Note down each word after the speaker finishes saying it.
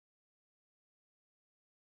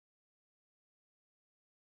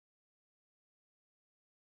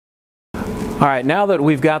All right, now that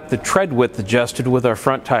we've got the tread width adjusted with our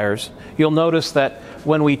front tires, you'll notice that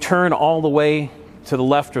when we turn all the way to the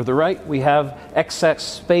left or the right, we have excess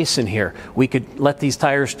space in here. We could let these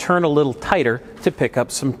tires turn a little tighter to pick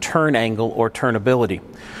up some turn angle or turnability.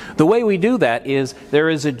 The way we do that is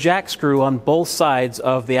there is a jack screw on both sides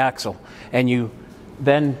of the axle, and you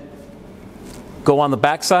then go on the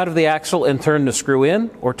back side of the axle and turn the screw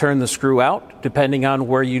in or turn the screw out, depending on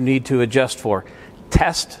where you need to adjust for.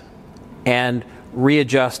 Test and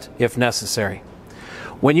readjust if necessary.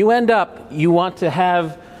 When you end up, you want to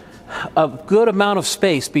have a good amount of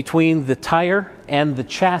space between the tire and the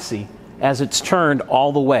chassis as it's turned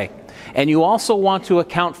all the way. And you also want to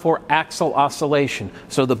account for axle oscillation.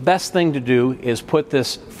 So the best thing to do is put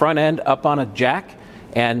this front end up on a jack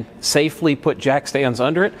and safely put jack stands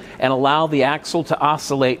under it and allow the axle to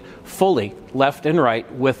oscillate fully left and right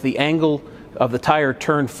with the angle of the tire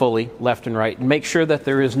turned fully left and right. And make sure that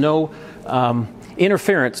there is no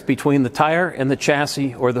interference between the tire and the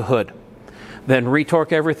chassis or the hood. Then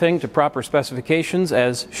retorque everything to proper specifications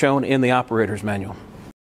as shown in the operator's manual.